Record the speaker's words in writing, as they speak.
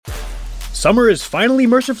Summer is finally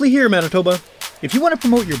mercifully here, Manitoba. If you want to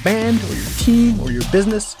promote your band or your team or your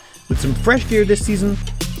business with some fresh gear this season,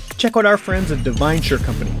 check out our friends at Divine Shirt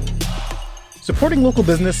Company. Supporting local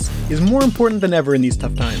business is more important than ever in these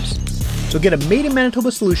tough times. So get a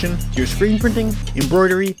made-in-Manitoba solution to your screen printing,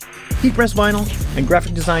 embroidery, heat press vinyl, and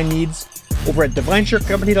graphic design needs over at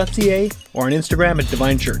divineshirtcompany.ca or on Instagram at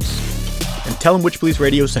Divine Shirts. And tell them Witch Police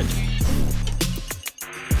Radio sent you.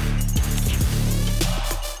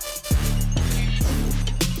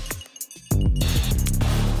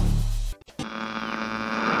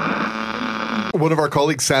 One of our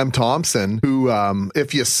colleagues, Sam Thompson, who,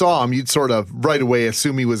 if you saw him, you'd sort of right away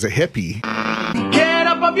assume he was a hippie. Get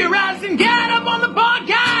up off your ass and get up on the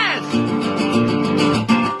podcast!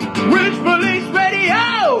 Witch Police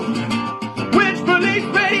Radio! Witch Police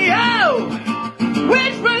Radio!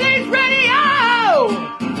 Witch Police Radio!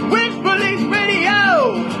 Witch Police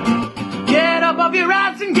Radio! Get up off your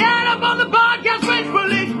ass and get up on the podcast! Witch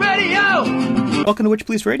Police Radio! Welcome to Witch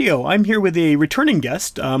Police Radio. I'm here with a returning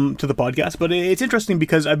guest to the podcast, but it's interesting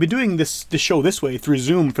because I've been doing this show this way through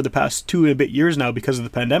Zoom for the past 2 and a bit years now because of the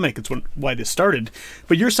pandemic. It's why this started.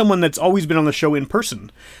 But you're someone that's always been on the show in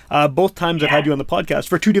person. Both times I've had you on the podcast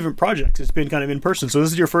for 2 different projects. It's been kind of in person. So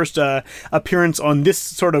this is your first appearance on this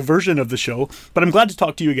sort of version of the show. But I'm glad to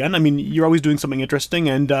talk to you again. I mean, you're always doing something interesting,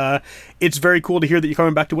 and it's very cool to hear that you're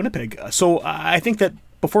coming back to Winnipeg. So I think that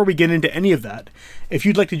before we get into any of that, if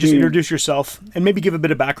you'd like to just introduce yourself and maybe give a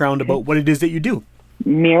bit of background about what it is that you do.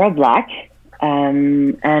 Mira Black,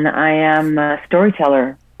 and I am a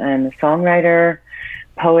storyteller and a songwriter,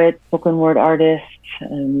 poet, spoken word artist,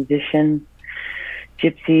 musician,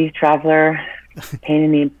 gypsy, traveler, pain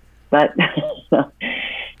in the butt.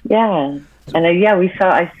 Yeah. And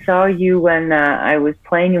I saw you when I was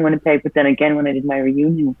playing in Winnipeg, but then again when I did my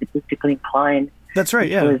reunion with Acoustically Inclined. That's right,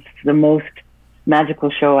 yeah. It was the most magical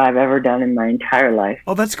show I've ever done in my entire life.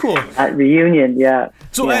 Oh, that's cool. At reunion, yeah.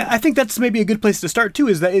 So yeah. I think that's maybe a good place to start too.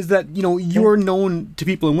 Is that you know you're known to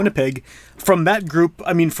people in Winnipeg from that group.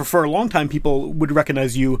 I mean, for a long time, people would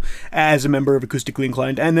recognize you as a member of Acoustically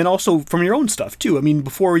Inclined, and then also from your own stuff too. I mean,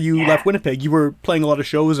 before you left Winnipeg, you were playing a lot of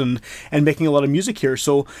shows and making a lot of music here.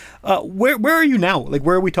 So where are you now? Like,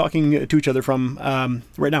 where are we talking to each other from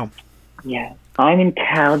right now? Yeah, I'm in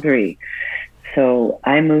Calgary. So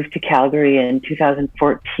I moved to Calgary in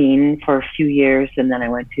 2014 for a few years, and then I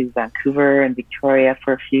went to Vancouver and Victoria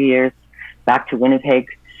for a few years, back to Winnipeg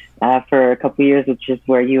for a couple of years, which is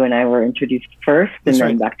where you and I were introduced first, and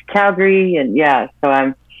then back to Calgary. And so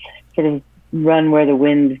I'm sort of run where the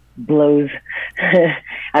wind blows.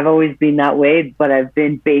 I've always been that way, but I've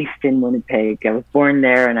been based in Winnipeg. I was born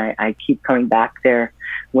there, and I keep coming back there,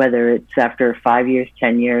 whether it's after 5 years,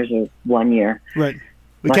 10 years, or 1 year. Right.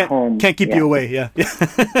 We can't keep you away, yeah.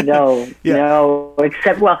 No,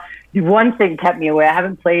 except, one thing kept me away. I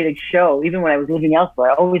haven't played a show, even when I was living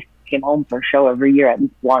elsewhere. I always came home for a show every year, at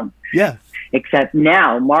least once. Yeah. Except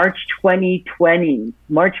now, March 1st, 2020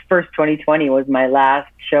 was my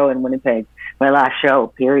last show in Winnipeg. My last show,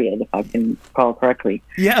 period, if I can recall correctly.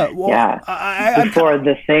 Yeah, well, yeah. Before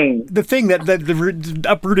the thing that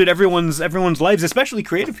uprooted everyone's lives, especially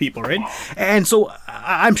creative people, right? And so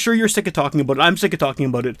I'm sure you're sick of talking about it. I'm sick of talking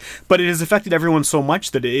about it, but it has affected everyone so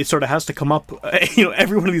much that it sort of has to come up.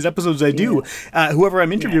 Every one of these episodes I do, whoever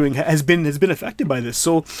I'm interviewing has been affected by this.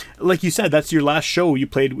 So, like you said, that's your last show you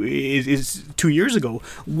played is 2 years ago.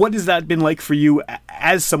 What has that been like for you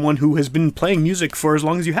as someone who has been playing music for as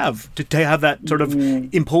long as you have to have that sort of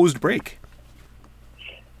imposed break?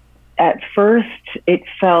 At first, it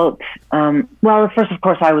felt, at first, of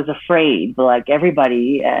course, I was afraid, like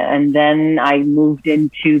everybody. And then I moved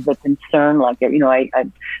into the concern, like,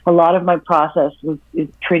 a lot of my process is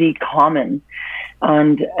pretty common.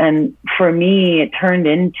 And for me, it turned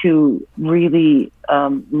into really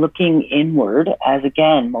looking inward, as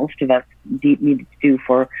again, most of us needed to do,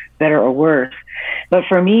 for better or worse. But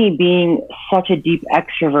for me, being such a deep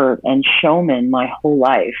extrovert and showman my whole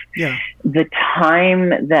life, the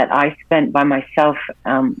time that I spent by myself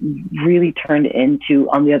really turned into,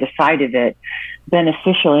 on the other side of it,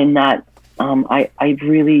 beneficial in that I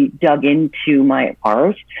really dug into my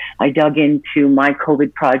art. I dug into my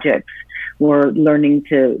COVID projects. We're learning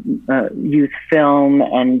to use film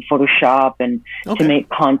and Photoshop and to make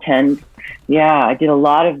content. Yeah, I did a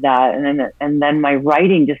lot of that, and then my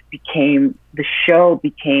writing just became, the show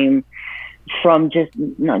became from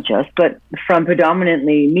from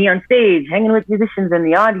predominantly me on stage, hanging with musicians in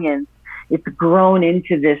the audience. It's grown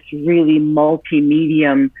into this really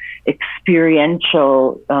multi-medium,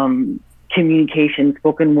 experiential communication,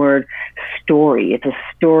 spoken word story. It's a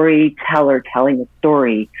storyteller telling a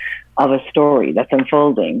story of a story that's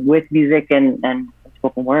unfolding with music and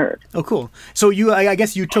spoken word. Oh, cool. So I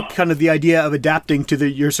guess you took kind of the idea of adapting to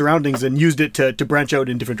your surroundings and used it to branch out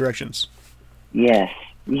in different directions. Yes.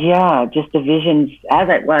 Yeah, just the visions as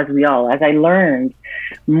I learned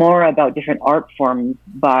more about different art forms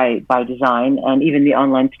by design, and even the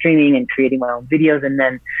online streaming and creating my own videos, and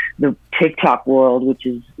then the TikTok world, which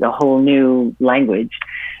is a whole new language,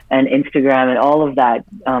 and Instagram and all of that,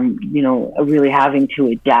 really having to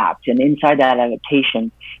adapt. And inside that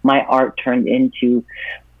adaptation, my art turned into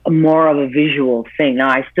more of a visual thing. Now,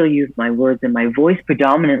 I still use my words and my voice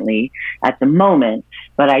predominantly at the moment,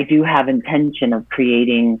 but I do have intention of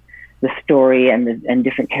creating the story and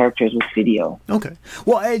different characters with video. Okay.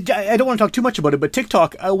 Well, I don't want to talk too much about it, but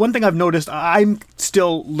TikTok, one thing I've noticed, I'm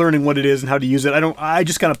still learning what it is and how to use it. I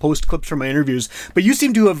just kind of post clips from my interviews, but you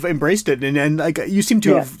seem to have embraced it and like you seem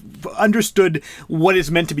to have understood what it's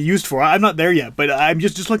meant to be used for. I'm not there yet, but I'm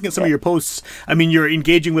just looking at some of your posts. I mean, you're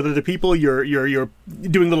engaging with other people, you're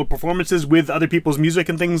doing little performances with other people's music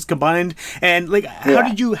and things combined. And like, how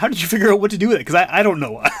did you figure out what to do with it? Because I don't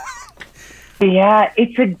know. Yeah,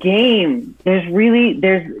 it's a game.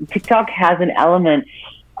 TikTok has an element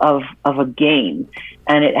of a game,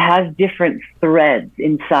 and it has different threads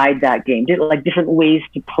inside that game, like different ways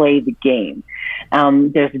to play the game.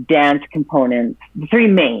 There's a dance component, the three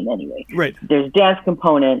main anyway. Right. There's a dance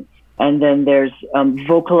component, and then there's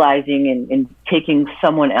vocalizing and taking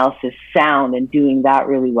someone else's sound and doing that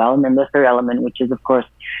really well. And then the third element, which is, of course,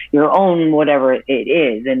 your own, whatever it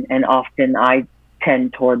is. And often I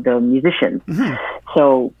tend toward the musicians. Mm-hmm.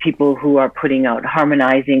 So people who are putting out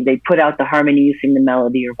harmonizing, they put out the harmony, you sing the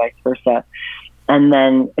melody, or vice versa. And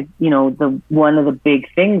then, one of the big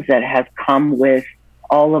things that has come with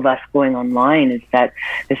all of us going online is that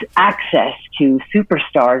this access to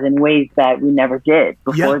superstars in ways that we never did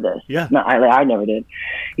before this. Yeah. No, I never did.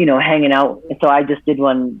 hanging out. So I just did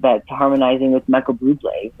one that's harmonizing with Michael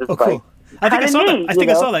Bublé. It was cool. I think I saw that. I think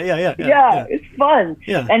I saw that. Yeah. It's fun.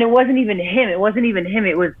 Yeah. And it wasn't even him.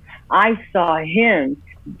 It was, I saw him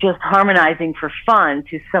just harmonizing for fun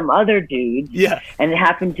to some other dude. Yeah. And it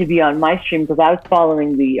happened to be on my stream because I was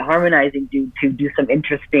following the harmonizing dude to do some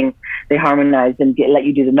interesting, they harmonized and let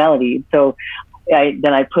you do the melody. So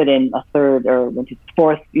then I put in a third or went to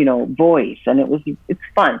fourth, voice, and it's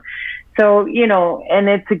fun. So, and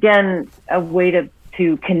it's again a way to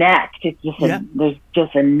connect. It's just there's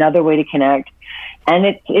just another way to connect. And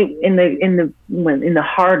it's in the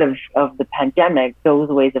heart of the pandemic, those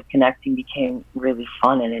ways of connecting became really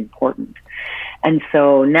fun and important. And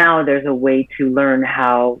so now there's a way to learn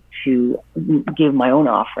how to give my own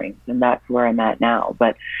offerings, and that's where I'm at now.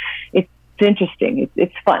 But it's interesting.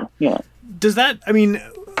 It's fun. Yeah. Does that? I mean,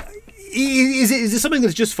 is it something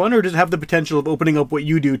that's just fun, or does it have the potential of opening up what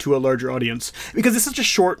you do to a larger audience? Because it's such a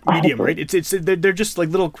short medium, right? They're just like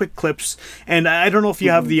little quick clips, and I don't know if you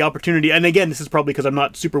have the opportunity. And again, this is probably because I'm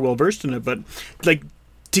not super well versed in it, but like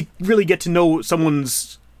to really get to know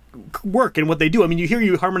someone's work and what they do. I mean, you hear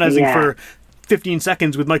you harmonizing for 15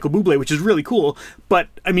 seconds with Michael Bublé, which is really cool, but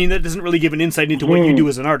I mean that doesn't really give an insight into what you do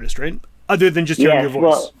as an artist, right? Other than just hearing your voice.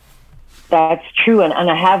 Well, that's true, and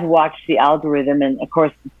I have watched the algorithm, and of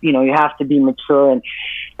course, you have to be mature and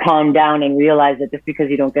calm down and realize that just because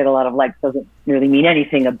you don't get a lot of likes doesn't really mean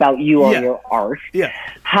anything about you or your art. Yeah.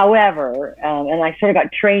 However, and I sort of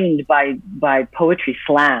got trained by poetry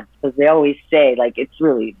slams, because they always say, like, it's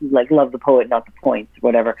really like love the poet, not the points,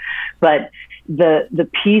 whatever. But the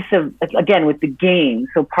piece of, again, with the game,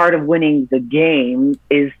 so part of winning the game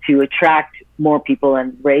is to attract more people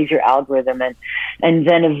and raise your algorithm, and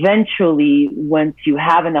then eventually, once you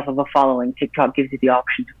have enough of a following, TikTok gives you the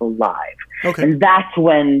option to go live. Okay. And that's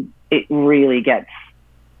when it really gets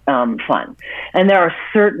fun. And there are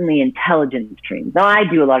certainly intelligent streams. Now, I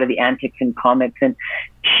do a lot of the antics and comics and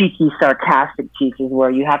cheeky, sarcastic pieces where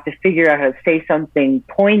you have to figure out how to say something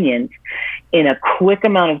poignant in a quick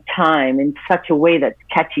amount of time in such a way that's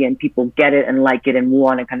catchy and people get it and like it and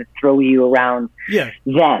want to kind of throw you around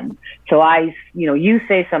them. So you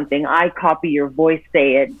say something, I copy your voice,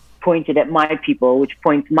 say it, point it at my people, which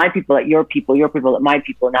points my people at your people at my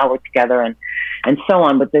people. Now we're together and so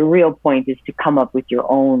on. But the real point is to come up with your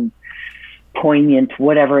own poignant,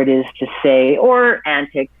 whatever it is to say, or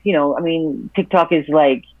antics. I mean, TikTok is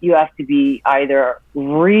like, you have to be either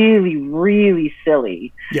really, really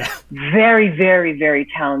silly, very, very, very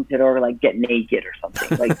talented, or like get naked or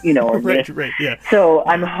something, like, or right, yeah. So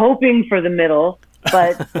I'm hoping for the middle,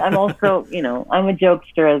 but I'm also, I'm a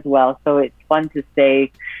jokester as well. So it's fun to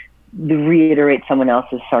reiterate someone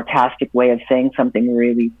else's sarcastic way of saying something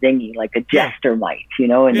really zingy, like a jester might, in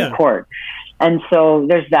the court. And so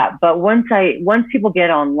there's that. But once people get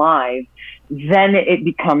on live, then it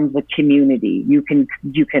becomes a community. You can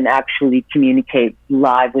actually communicate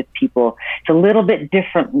live with people. It's a little bit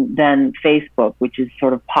different than Facebook, which is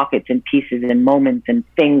sort of pockets and pieces and moments and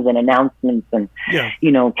things and announcements and,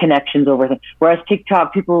 connections over things. Whereas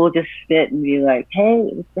TikTok, people will just sit and be like, hey,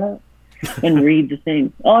 what's up? And read the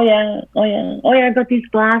thing. Oh yeah, I got these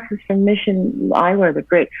glasses from Mission Eyewear, they're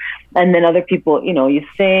great. And then other people, you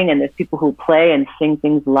sing, and there's people who play and sing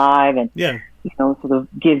things live, and sort of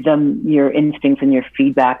give them your instincts and your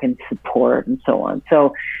feedback and support and so on.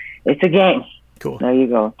 So it's a game. Cool. There you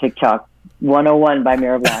go. TikTok 101 by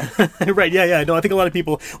Mira Black. Right. Yeah. No, I think a lot of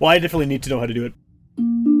people. Well, I definitely need to know how to do it.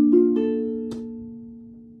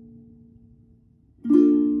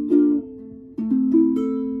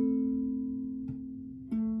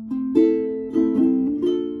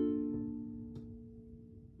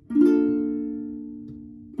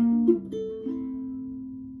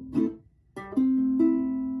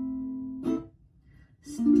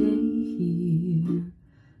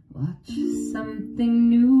 Something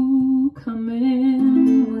new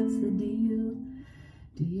coming. What's the deal?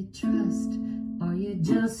 Do you trust? Are you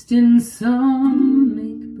just in some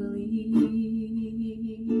make-believe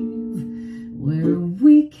where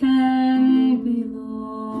we can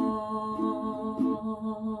belong?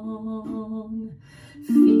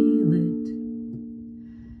 Feel it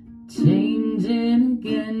changing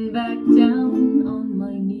again, back down on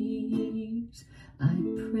my knees. I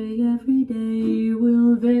pray every day,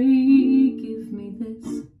 will they give me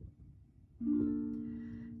this?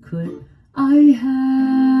 Could I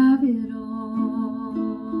have it all?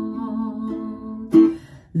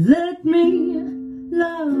 Let me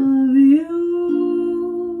love you.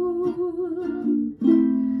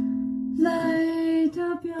 Light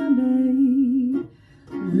up your day.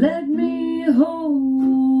 Let me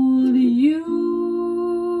hold you.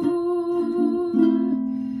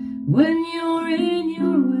 When you're in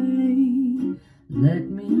your way, let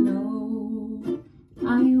me know.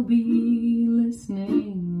 I'll be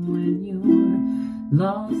listening when you're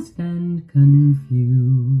lost and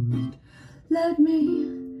confused. Let me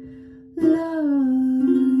love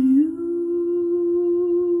you.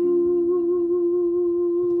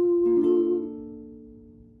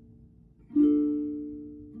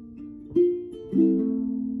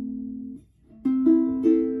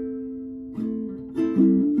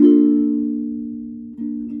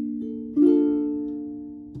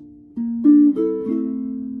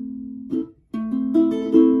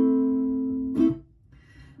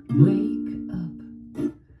 Wake up,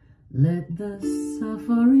 let the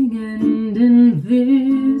suffering end in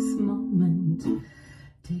this moment.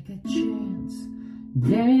 Take a chance,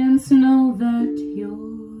 dance, know that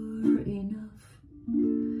you're enough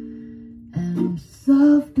and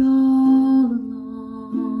loved all along.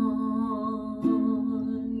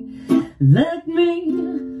 Let me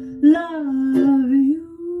love you.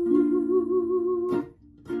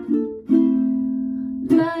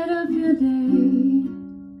 Light up your day.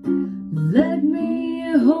 Let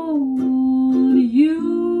me hold you.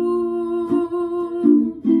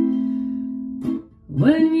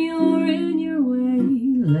 When you're in your way,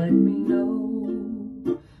 let me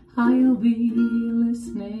know. I'll be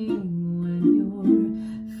listening when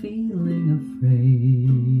you're feeling afraid.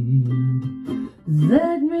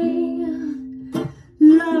 Let me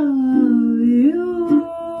love you.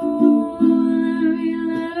 Let me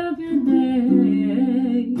light up your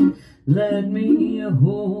day. Let me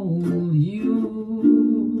hold you.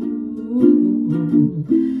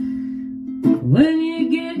 When you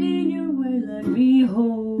get in your way, let me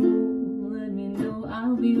hold. Let me know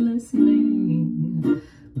I'll be listening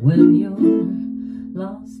when you're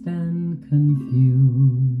lost and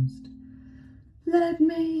confused. Let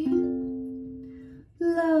me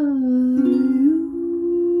love you.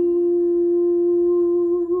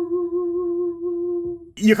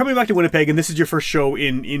 You're coming back to Winnipeg, and this is your first show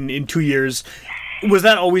in 2 years. Was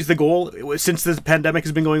that always the goal, since the pandemic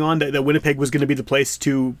has been going on, that Winnipeg was going to be the place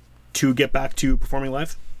to get back to performing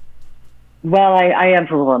live? Well, I am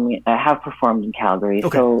performing. I have performed in Calgary,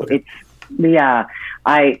 Okay. It's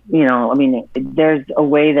there's a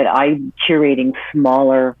way that I'm curating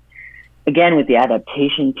smaller. Again, with the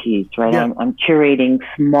adaptation piece, right? Yeah. I'm curating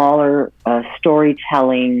smaller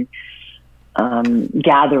storytelling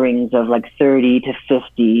gatherings of like 30 to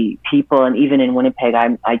 50 people, and even in Winnipeg,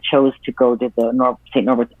 I chose to go to the St.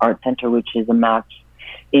 Norbert's Art Center, which is a max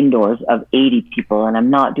indoors of 80 people, and I'm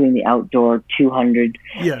not doing the outdoor 200,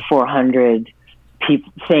 400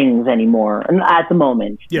 things anymore, and at the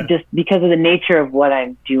moment, Yeah. just because of the nature of what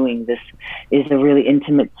I'm doing. This is a really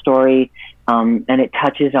intimate story, and it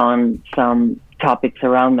touches on some topics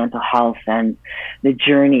around mental health and the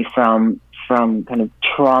journey from kind of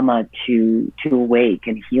trauma to awake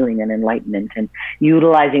and healing and enlightenment, and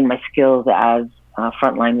utilizing my skills as a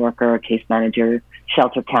frontline worker, case manager,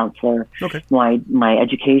 shelter counselor, Okay. my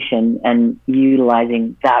education, and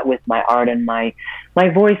utilizing that with my art and my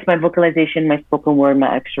voice, my vocalization, my spoken word, my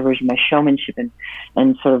extroversion, my showmanship,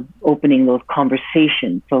 and sort of opening those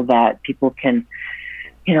conversations so that people can,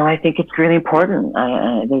 I think it's really important.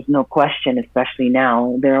 There's no question, especially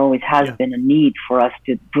now, there always has been a need for us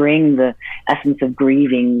to bring the essence of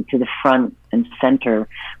grieving to the front and center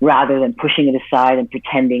rather than pushing it aside and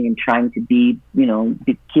pretending and trying to be,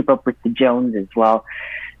 keep up with the Joneses. Well,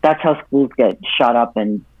 that's how schools get shot up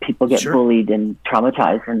and people get Sure. bullied and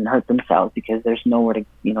traumatized and hurt themselves because there's nowhere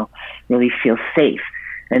to, really feel safe.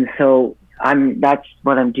 And so that's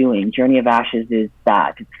what I'm doing. Journey of Ashes is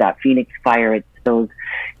that. It's that Phoenix fire. It's those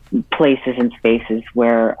places and spaces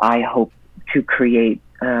where I hope to create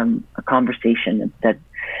a conversation that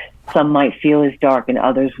some might feel is dark and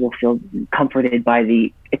others will feel comforted by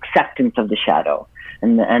the acceptance of the shadow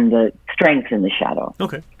and the strength in the shadow.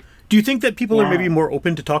 Okay. Do you think that people are maybe more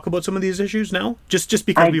open to talk about some of these issues now, just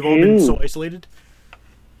because we've all been so isolated?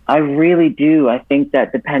 I really do. I think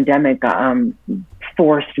that the pandemic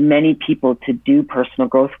forced many people to do personal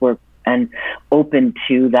growth work and open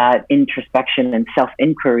to that introspection and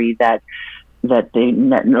self-inquiry that they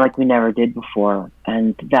like we never did before,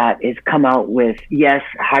 and that is come out with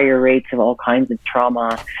higher rates of all kinds of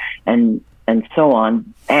trauma and so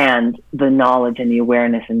on, and the knowledge and the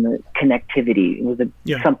awareness and the connectivity. It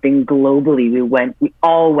was something globally we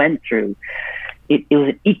all went through. It was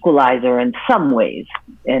an equalizer in some ways,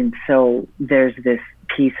 and so there's this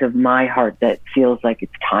piece of my heart that feels like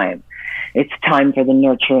it's time. It's time for the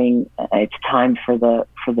nurturing. It's time for the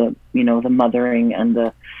the mothering and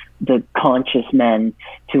the conscious men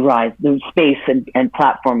to rise. There's space and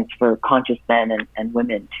platforms for conscious men and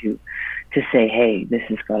women to say, hey, this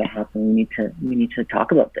has got to happen. We need to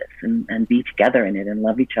talk about this and be together in it and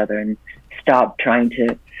love each other and stop trying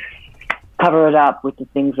to cover it up with the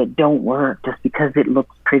things that don't work just because it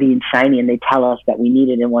looks pretty and shiny and they tell us that we need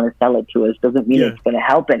it and want to sell it to us doesn't mean it's going to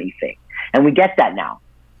help anything. And we get that now.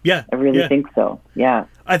 Yeah. I really think so. Yeah.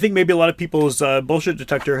 I think maybe a lot of people's bullshit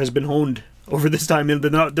detector has been honed over this time, and they're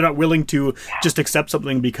not willing to just accept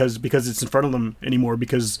something because it's in front of them anymore,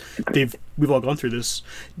 because we've all gone through this.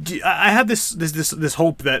 I have this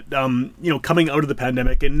hope that coming out of the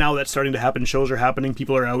pandemic, and now that's starting to happen, shows are happening,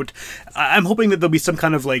 people are out. I'm hoping that there'll be some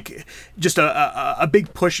kind of just a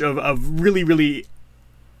big push of really, really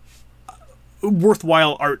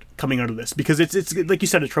worthwhile art coming out of this, because it's like you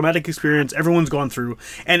said, a traumatic experience everyone's gone through,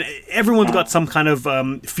 and everyone's got some kind of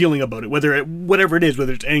feeling about it, whatever it is,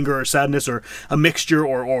 whether it's anger or sadness or a mixture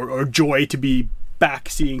or joy to be back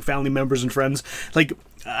seeing family members and friends. Do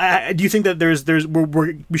you think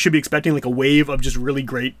that we should be expecting a wave of just really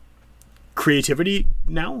great creativity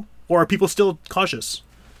now, or are people still cautious?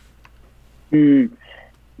 There's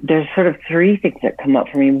sort of three things that come up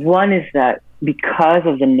for me. One is that because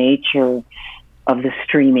of the nature of the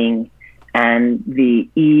streaming and the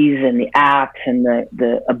ease and the apps and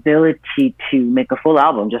the ability to make a full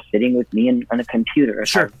album just sitting with me on a computer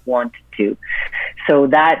if I wanted to. So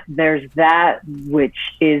that there's that, which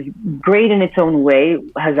is great in its own way.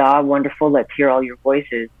 Huzzah, wonderful, let's hear all your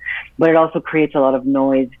voices. But it also creates a lot of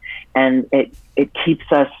noise, and it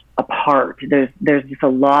keeps us apart. There's just a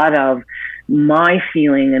lot of my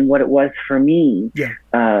feeling and what it was for me,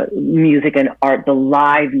 music and art, the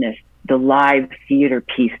liveness, the live theater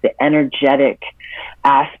piece, the energetic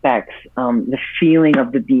aspects, the feeling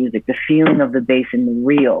of the music, the feeling of the bass in the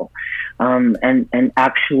reel, and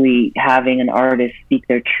actually having an artist speak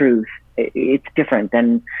their truth. It's different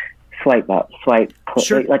than swipe up, swipe.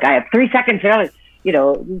 Sure. Like I have 3 seconds.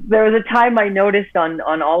 There was a time I noticed on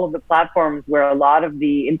all of the platforms where a lot of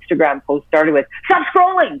the Instagram posts started with "stop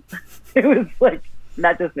scrolling." It was like,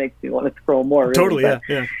 that just makes me want to scroll more. Really. Totally, but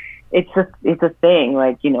yeah. It's a thing.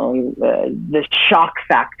 The shock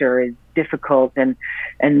factor is difficult, and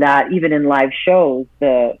that even in live shows,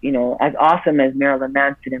 as awesome as Marilyn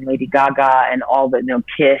Manson and Lady Gaga and all the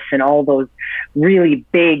Kiss and all those really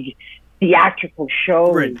big theatrical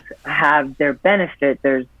shows have their benefit.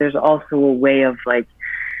 There's also a way of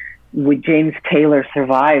would James Taylor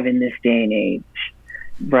survive in this day and age?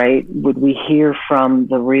 Right? Would we hear from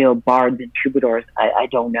the real bards and troubadours? I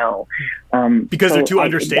don't know. Because they're too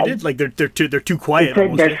understated. They're too quiet.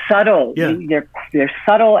 They're subtle. Yeah. They're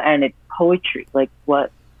subtle, and it's poetry.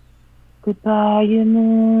 goodbye, you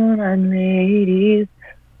moonlight ladies.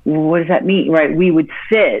 What does that mean, right? We would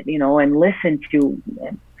sit, and listen to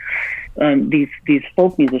these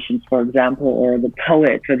folk musicians, for example, or the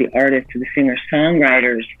poets, or the artists, or the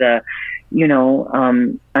singer-songwriters. I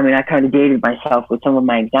kind of dated myself with some of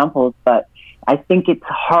my examples, but I think it's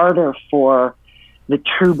harder for the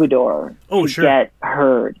troubadour to get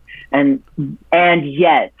heard, and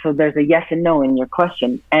yet, so there's a yes and no in your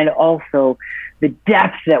question, and also the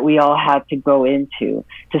depths that we all had to go into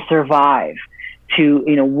to survive.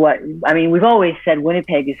 We've always said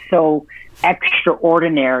Winnipeg is so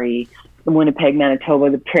extraordinary. Winnipeg, Manitoba,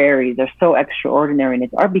 the prairies are so extraordinary, and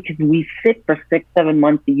it's art because we sit for 6-7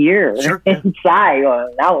 months a year inside. Oh,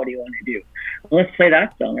 now what do you want to do? Well, let's play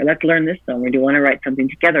that song, or let's learn this song, or do you want to write something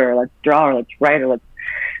together, or let's draw, or let's write, or let's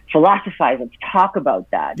philosophize, let's talk about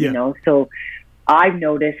that, So I've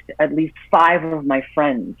noticed at least 5 of my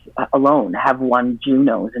friends alone have won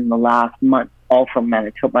Junos in the last month, all from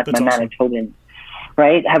Manitoba, That's my awesome. Manitobans,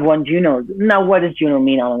 right? Have won Junos. Now, what does Juno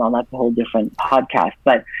mean? I don't know. That's a whole different podcast.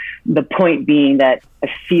 But the point being that I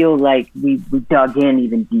feel like we dug in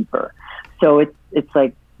even deeper. So it's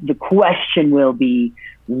like the question will be,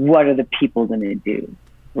 what are the people going to do,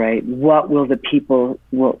 right? What will the people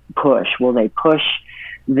push? Will they push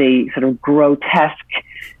the sort of grotesque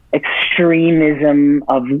extremism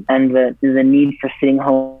and the need for sitting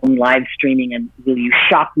home live streaming, and will you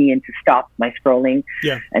shock me into stop my scrolling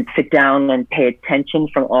and sit down and pay attention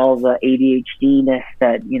from all the ADHD-ness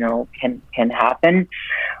that can happen?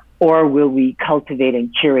 Or will we cultivate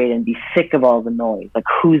and curate and be sick of all the noise? Like,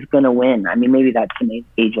 who's going to win? I mean, maybe that's an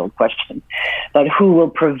age-old question, but who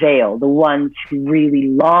will prevail? The ones who really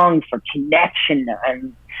long for connection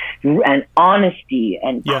and honesty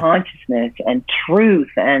and consciousness and truth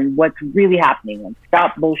and what's really happening, and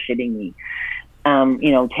stop bullshitting me.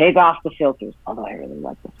 Take off the filters. Although I really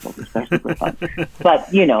like those filters, they're super fun. But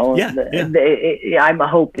I'm a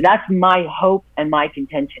hope. That's my hope and my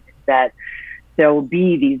contention is that there will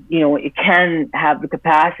be these. It can have the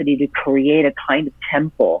capacity to create a kind of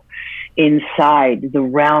temple inside the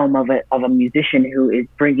realm of a musician who is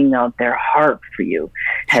bringing out their heart for you,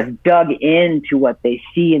 has dug into what they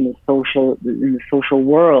see in the social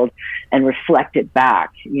world and reflect it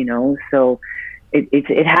back. So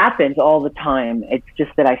it happens all the time. It's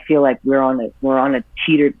just that I feel like we're on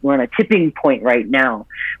a tipping point right now.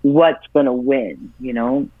 What's going to win?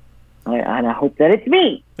 And I hope that it's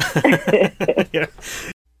me. Yeah.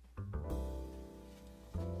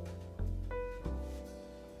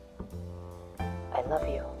 I love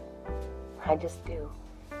you. I just do.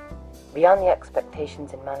 Beyond the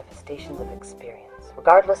expectations and manifestations of experience,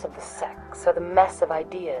 regardless of the sex or the mess of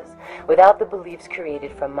ideas, without the beliefs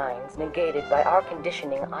created from minds negated by our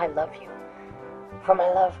conditioning, I love you. For my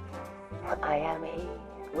love, I am he,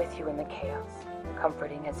 with you in the chaos,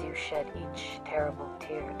 comforting as you shed each terrible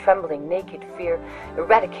tear, trembling naked fear,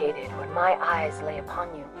 eradicated when my eyes lay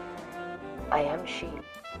upon you. I am she,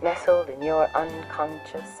 nestled in your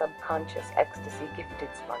unconscious, subconscious ecstasy, gifted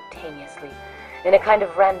spontaneously, in a kind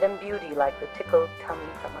of random beauty like the tickled tummy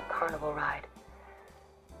from a carnival ride.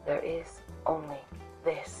 There is only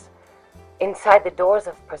this. Inside the doors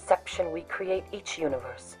of perception we create each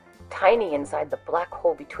universe, tiny inside the black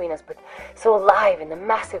hole between us, but so alive in the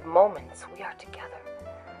massive moments we are together.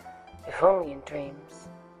 If only in dreams,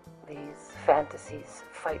 these fantasies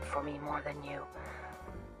fight for me more than you,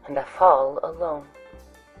 and I fall alone.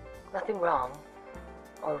 Nothing wrong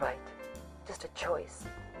or right, just a choice.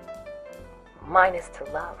 Mine is to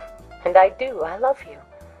love, and I love you.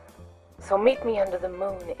 So meet me under the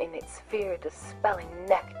moon in its sphere, dispelling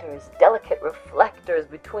nectars, delicate reflectors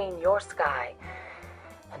between your sky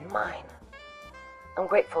and mine. I'm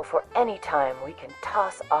grateful for any time we can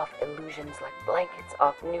toss off illusions like blankets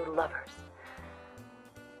off new lovers.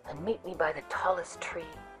 And meet me by the tallest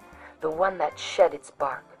tree, the one that shed its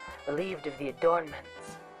bark, relieved of the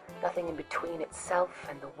adornments. Nothing in between itself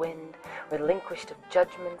and the wind, relinquished of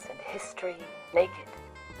judgments and history, naked,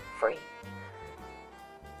 free.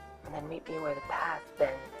 And then meet me where the path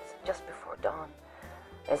bends, just before dawn,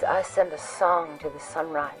 as I send a song to the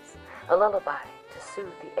sunrise, a lullaby to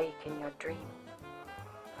soothe the ache in your dream.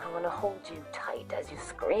 I want to hold you tight as you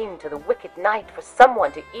scream to the wicked night for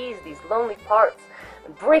someone to ease these lonely parts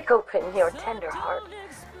and break open your tender heart.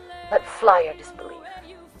 Let fly your disbelief.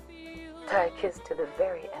 Tie a kiss to the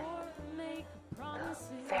very end. The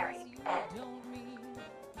very end.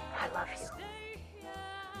 I love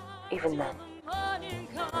you. Even then.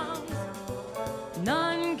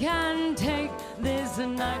 None can take this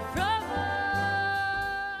night from us.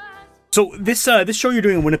 So this show you're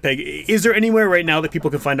doing in Winnipeg, is there anywhere right now that people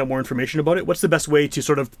can find out more information about it? What's the best way to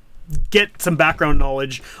sort of get some background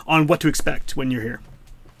knowledge on what to expect when you're here?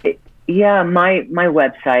 Yeah, my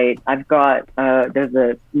website, I've got, there's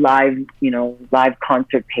a live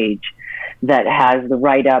concert page that has the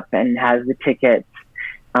write-up and has the tickets.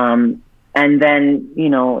 And then,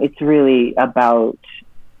 it's really about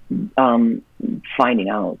finding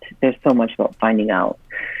out. There's so much about finding out.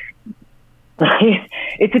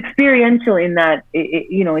 It's experiential in that,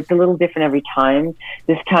 it's a little different every time.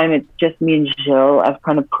 This time it's just me and Jill. I've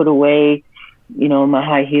kind of put away, my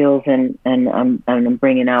high heels and I'm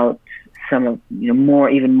bringing out some of,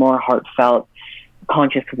 even more heartfelt,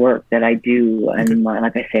 conscious work that I do. And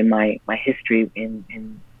like I say, my history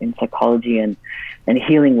in psychology and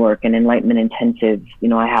healing work and enlightenment intensive,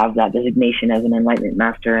 I have that designation as an enlightenment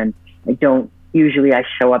master, and usually I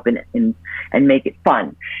show up and make it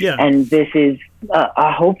fun. Yeah. And this is,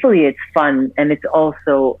 hopefully it's fun. And it's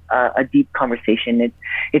also a deep conversation.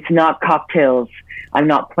 It's not cocktails. I'm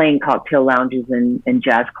not playing cocktail lounges and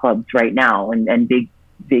jazz clubs right now and big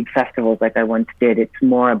festivals like I once did. It's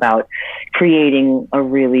more about creating a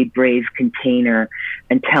really brave container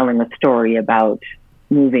and telling a story about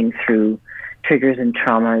moving through triggers and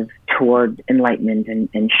traumas toward enlightenment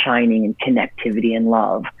and shining and connectivity and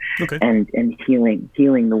love. Okay. and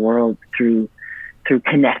healing the world through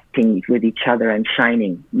connecting with each other and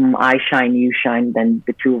shining. I shine, you shine, then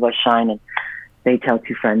the two of us shine, and they tell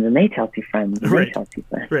two friends and they tell two friends and they tell two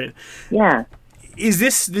friends. Right. Yeah. Is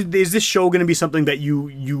this show going to be something that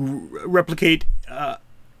you replicate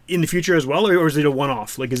in the future as well, or is it a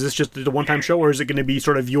one-off? Like, is this just a one-time show, or is it going to be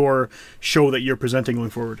sort of your show that you're presenting going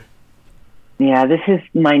forward? Yeah, this is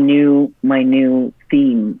my new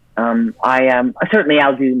theme. Certainly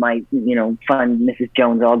I'll do my, fun Mrs.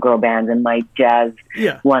 Jones all-girl bands and my jazz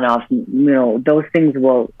one-offs. Those things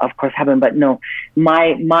will of course happen, but no,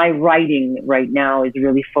 my writing right now is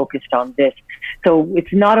really focused on this. So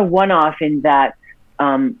it's not a one-off in that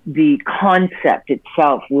the concept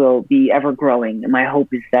itself will be ever growing. And my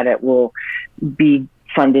hope is that it will be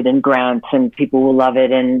funded in grants and people will love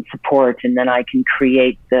it and support, and then I can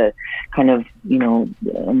create the kind of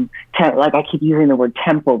like I keep using the word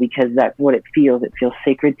temple because that's what it feels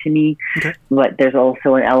sacred to me. Okay. But there's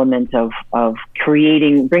also an element of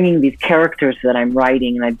bringing these characters that I'm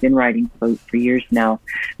writing, and I've been writing for years now,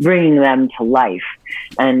 bringing them to life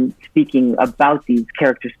and speaking about these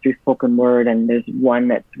characters through spoken word. And there's one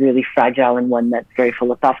that's really fragile and one that's very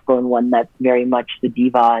philosophical and one that's very much the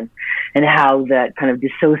diva, and how that kind of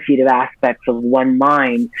dissociative aspects of one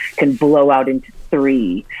mind can blow out into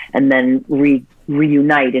three and then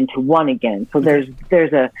reunite into one again. So there's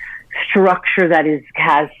a structure that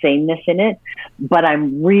has sameness in it, but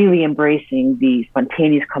I'm really embracing the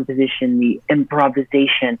spontaneous composition, the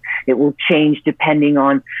improvisation. It will change depending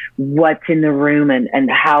on what's in the room and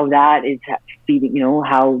how that is feeding,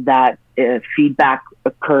 how that feedback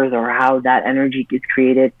occurs or how that energy is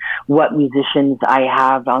created, what musicians I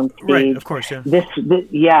have on stage. Right, of course, yeah. The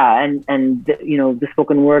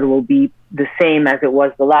spoken word will be the same as it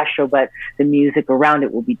was the last show, but the music around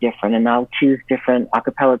it will be different, and I'll choose different a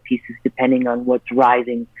cappella pieces depending on what's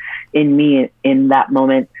rising in me in that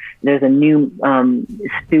moment. There's a new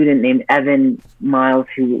student named Evan Miles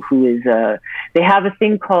who is they have a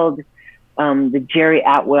thing called the Jerry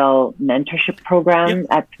Atwell mentorship program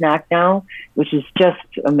at SNAC now, which is just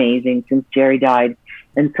amazing since Jerry died.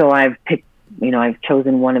 And so I've picked, I've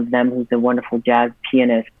chosen one of them who's a wonderful jazz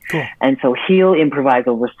pianist. Cool. And so he'll improvise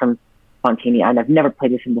over some spontaneity. And I've never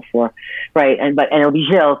played with him before. Right. And it'll be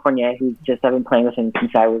Gilles Fournier, I've been playing with him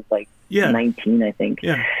since I was 19, I think.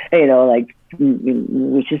 Yeah.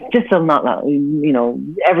 Which is just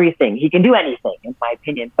everything. He can do anything, in my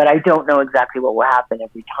opinion, but I don't know exactly what will happen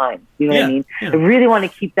every time. You know what I mean? Yeah. I really want to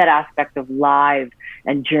keep that aspect of live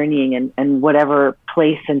and journeying and whatever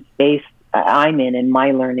place and space I'm in, and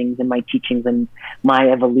my learnings and my teachings and my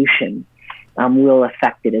evolution will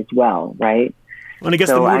affect it as well, right? Well, and I guess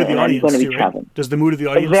the mood of the audience too, right? Does the mood of the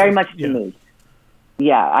audience very much the mood.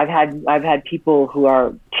 Yeah, I've had people who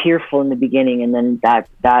are tearful in the beginning, and then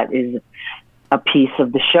that is a piece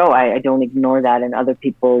of the show. I don't ignore that, and other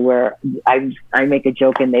people where I make a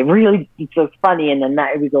joke and it's so funny, and then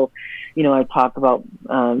we go, I talk about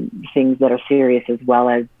things that are serious as well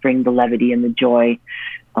as bring the levity and the joy.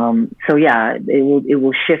 So yeah, it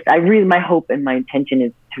will shift. My hope and my intention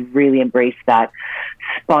is to really embrace that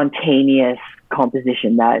spontaneous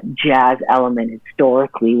composition, that jazz element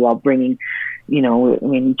historically, while bringing,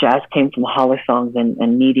 jazz came from hollow songs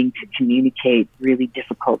and needing to communicate really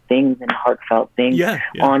difficult things and heartfelt things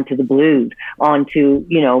onto the blues, onto,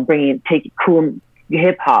 take cool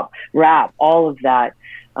hip hop, rap, all of that,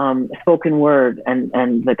 spoken word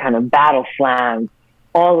and the kind of battle slam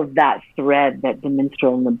all of that thread that the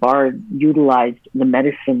minstrel and the bard utilized, the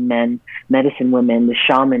medicine men, medicine women, the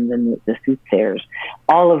shamans, and the soothsayers,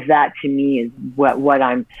 all of that to me is what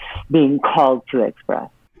I'm being called to express.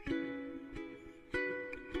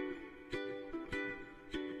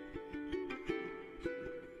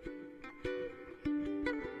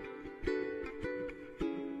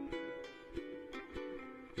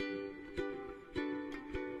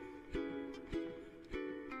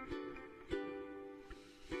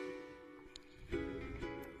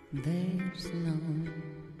 There's no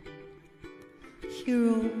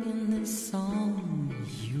hero in this song.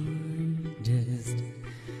 You're just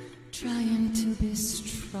trying to be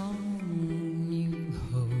strong. You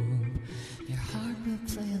hope your heart will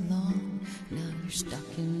play along. Now you're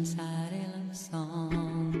stuck inside a love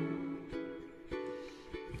song.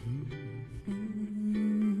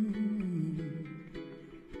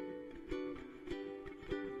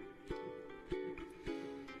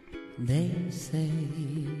 They say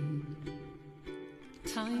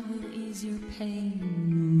time will ease your pain,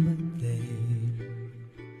 but they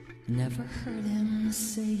never heard him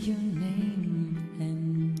say your name.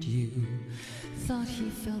 And you thought he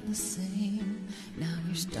felt the same. Now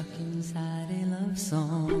you're stuck inside a love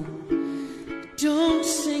song. Don't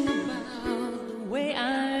sing about the way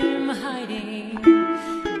I'm hiding.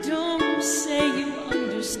 Don't say you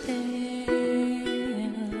understand.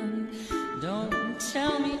 Don't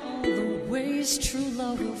tell me all the ways true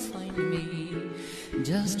love will find me.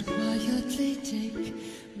 Just quietly take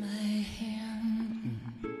my hand.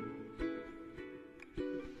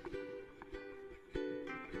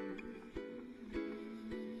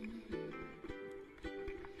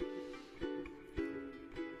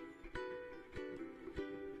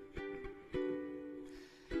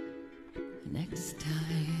 Next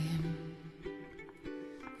time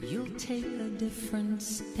you'll take a different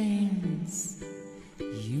stance.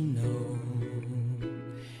 You know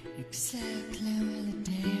exactly where the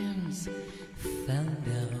dams fell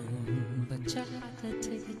down, but you had to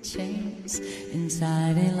take a chance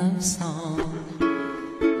inside a love song.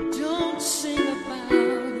 Don't sing about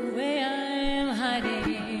the way I'm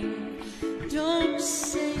hiding. Don't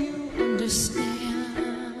say you understand.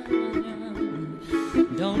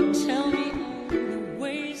 Don't tell me all the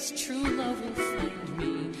ways true love will find me.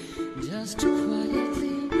 Just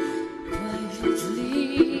quietly,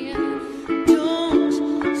 quietly.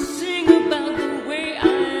 Don't sing about the way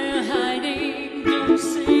I'm hiding. Don't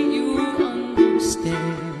say you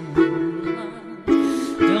understand.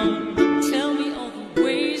 Don't tell me all the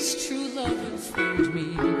ways true love will find me.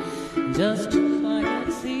 Just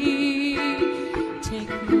quietly take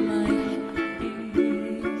my hand.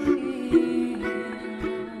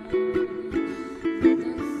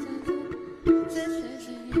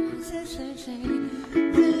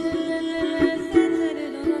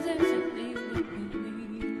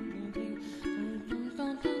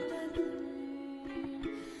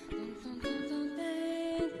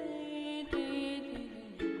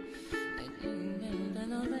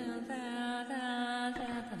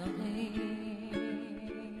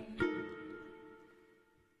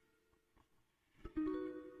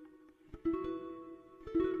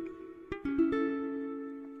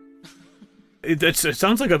 It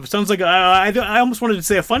sounds like I almost wanted to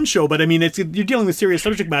say a fun show, but I mean you're dealing with serious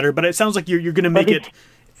subject matter, but it sounds like you're going to make it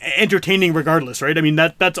entertaining regardless, right? I mean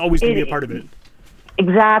that's always going to be a part of it.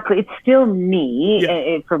 Exactly, it's still me.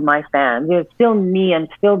 For my fans. It's still me. I'm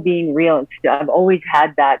still being real. I've always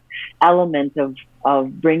had that element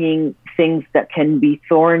of bringing things that can be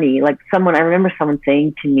thorny. Like I remember someone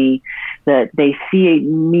saying to me that they see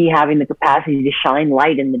me having the capacity to shine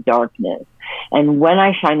light in the darkness. And when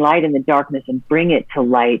I shine light in the darkness and bring it to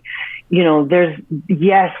light, we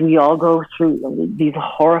all go through these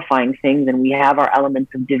horrifying things, and we have our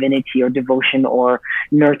elements of divinity or devotion or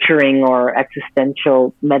nurturing or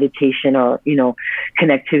existential meditation or,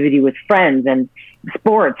 connectivity with friends and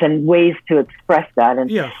sports and ways to express that.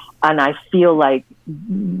 And I feel like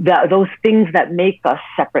those things that make us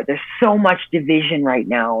separate, there's so much division right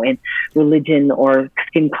now in religion or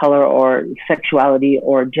skin color or sexuality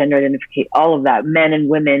or gender identification, all of that, men and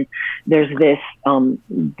women. There's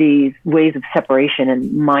these ways of separation,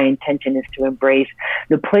 and my intention is to embrace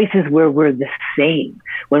the places where we're the same.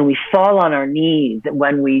 When we fall on our knees,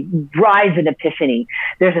 when we rise in epiphany,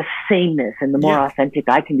 there's a sameness, and the more authentic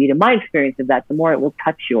I can be to my experience of that, the more it will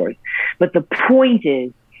touch yours. But the point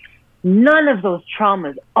is, none of those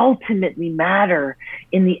traumas ultimately matter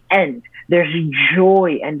in the end. There's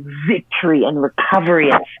joy and victory and recovery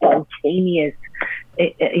and spontaneous,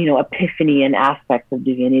 epiphany and aspects of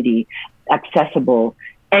divinity accessible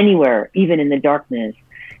anywhere, even in the darkness,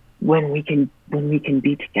 when we can when we can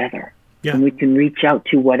be together. Yeah. And we can reach out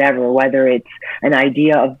to whatever, whether it's an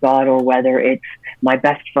idea of God or whether it's my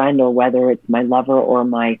best friend or whether it's my lover or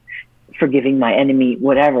my forgiving my enemy,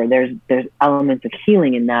 whatever. There's elements of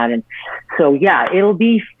healing in that. And so, yeah, it'll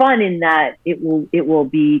be fun in that it will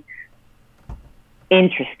be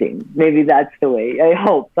interesting. Maybe that's the way. I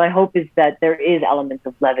hope. My hope is that there is elements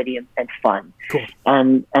of levity and fun. Cool.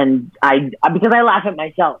 And I because I laugh at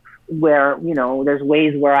myself, where, you know, there's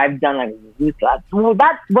ways where I've done like, that's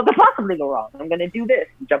what could possibly go wrong. I'm going to do this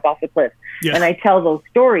and jump off the cliff. Yeah. And I tell those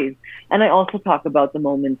stories. And I also talk about the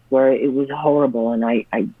moments where it was horrible and I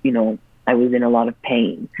you know, I was in a lot of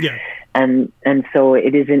pain. Yeah. And so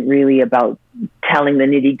it isn't really about telling the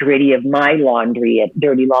nitty gritty of my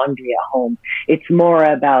dirty laundry at home. It's more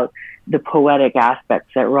about the poetic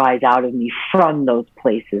aspects that rise out of me from those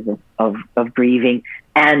places of grieving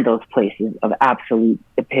and those places of absolute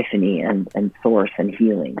epiphany and source and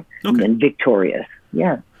healing. Okay. And victorious.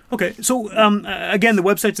 Yeah. Okay, so again, the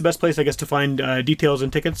website's the best place, I guess, to find details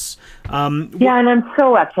and tickets. Yeah, and I'm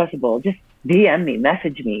so accessible. Just DM me,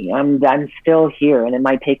 message me. I'm still here, and it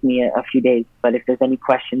might take me a few days, but if there's any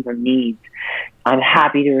questions or needs, I'm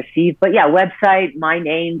happy to receive. But yeah, website,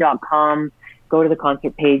 myname.com. Go to the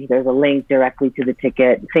concert page. There's a link directly to the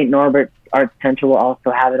ticket. St. Norbert Arts Center will also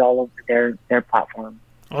have it all over their platform.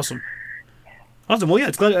 Awesome. Well, yeah,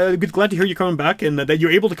 it's glad to hear you coming back and that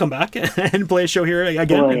you're able to come back and play a show here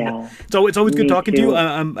again. Oh, yeah. So it's always good Me talking too.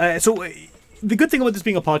 to you. So the good thing about this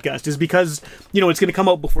being a podcast is because, you know, it's going to come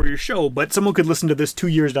out before your show, but someone could listen to this 2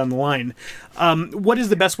 years down the line. What is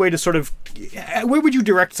the best way to sort of, where would you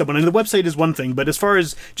direct someone? And the website is one thing, but as far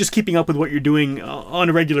as just keeping up with what you're doing on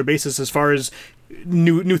a regular basis, as far as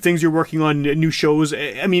new things you're working on, new shows,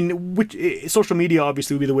 I mean, which social media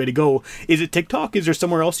obviously would be the way to go. Is it TikTok? Is there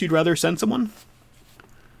somewhere else you'd rather send someone?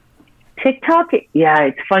 TikTok, yeah,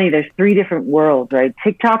 it's funny. There's 3 different worlds, right?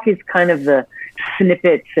 TikTok is kind of the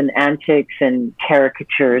snippets and antics and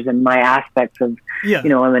caricatures and my aspects of, Yeah. you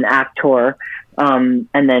know, I'm an actor, and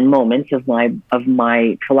then moments of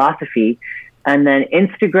my philosophy, and then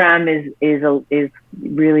Instagram is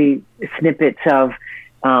really snippets of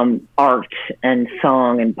art and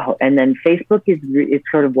song, and then Facebook it's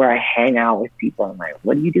sort of where I hang out with people. I'm like,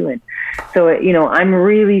 what are you doing? So, you know, I'm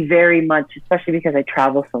really very much, especially because I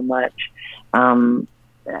travel so much, you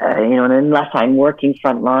know, and unless I'm working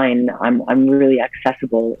frontline, I'm really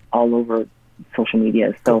accessible all over social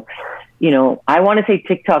media. So, you know, I want to say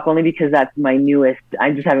TikTok only because that's my newest.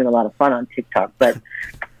 I'm just having a lot of fun on TikTok, but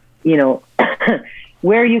you know,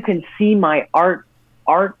 where you can see my art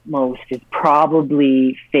most is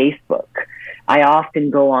probably Facebook. I often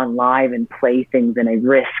go on live and play things, and I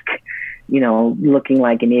risk, you know, looking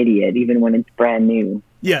like an idiot even when it's brand new.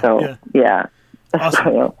 Yeah. So, yeah. Awesome.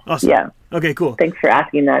 So, Awesome. yeah. Okay, cool. Thanks for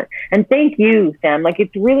asking that. And thank you, Sam. Like,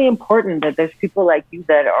 it's really important that there's people like you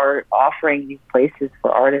that are offering these places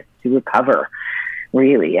for artists to recover,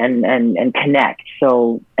 really, and connect.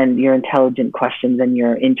 So, and your intelligent questions and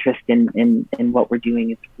your interest in what we're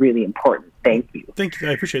doing is really important. Thank you. Thank you.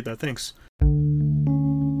 I appreciate that. Thanks.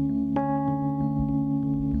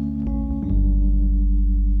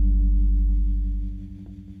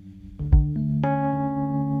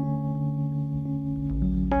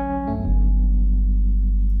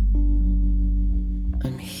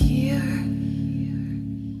 I'm here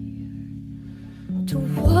to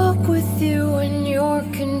walk with you in your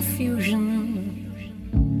confusion.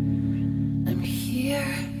 I'm here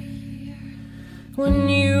when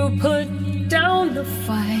you put down the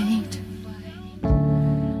fight.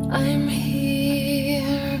 I'm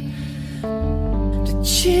here to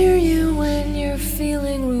cheer you when you're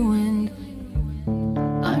feeling ruined.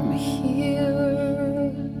 I'm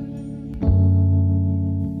here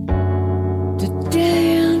to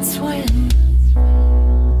dance when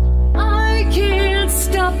I can't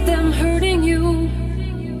stop them hurting you.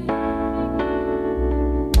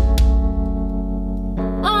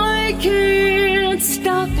 I can't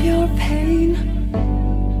stop your pain.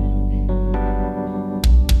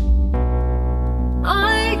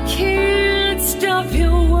 I can't stop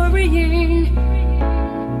your worrying,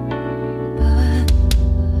 but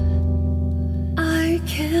I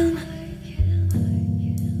can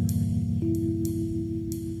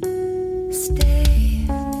stay.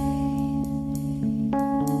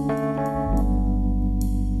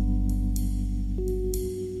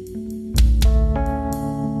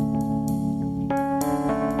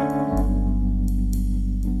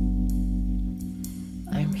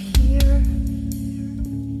 I'm here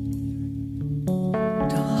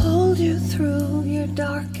to hold you through your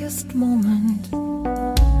darkest moment.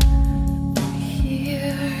 I'm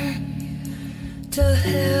here to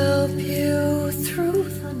help you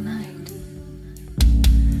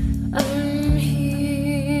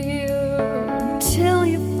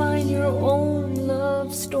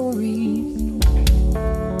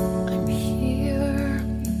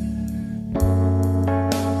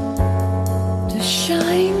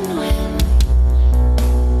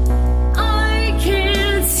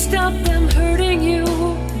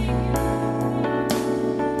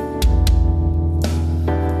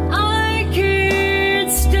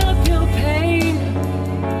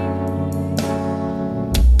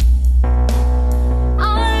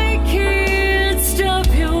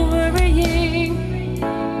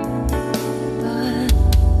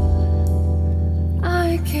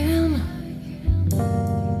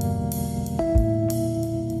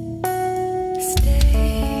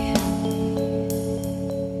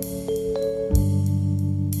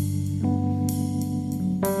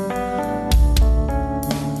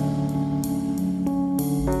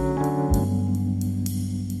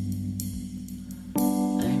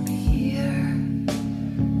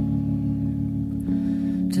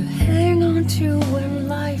to when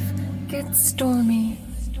life gets stormy.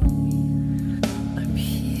 I'm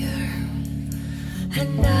here,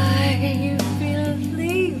 and I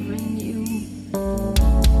believe in you.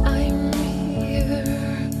 I'm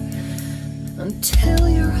here until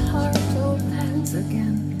your heart opens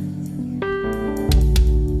again.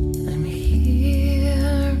 I'm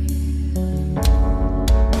here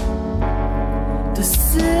to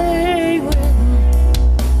say when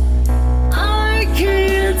I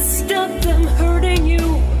can't stop them hurting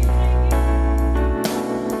you.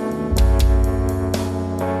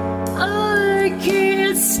 I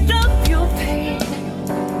can't stop your pain.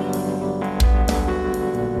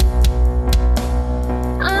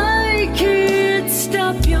 I can't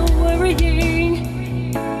stop your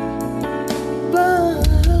worrying, but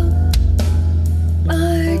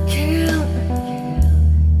I can.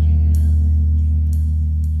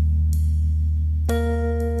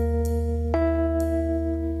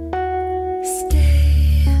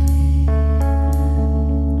 Stay.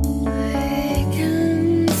 I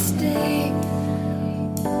can stay.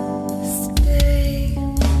 Stay.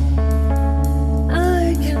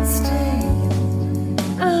 I can stay.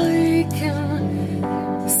 I can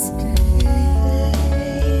stay.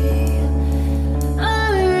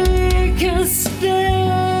 I can stay.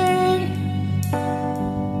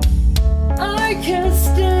 I can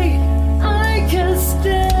stay. I can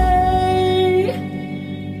stay.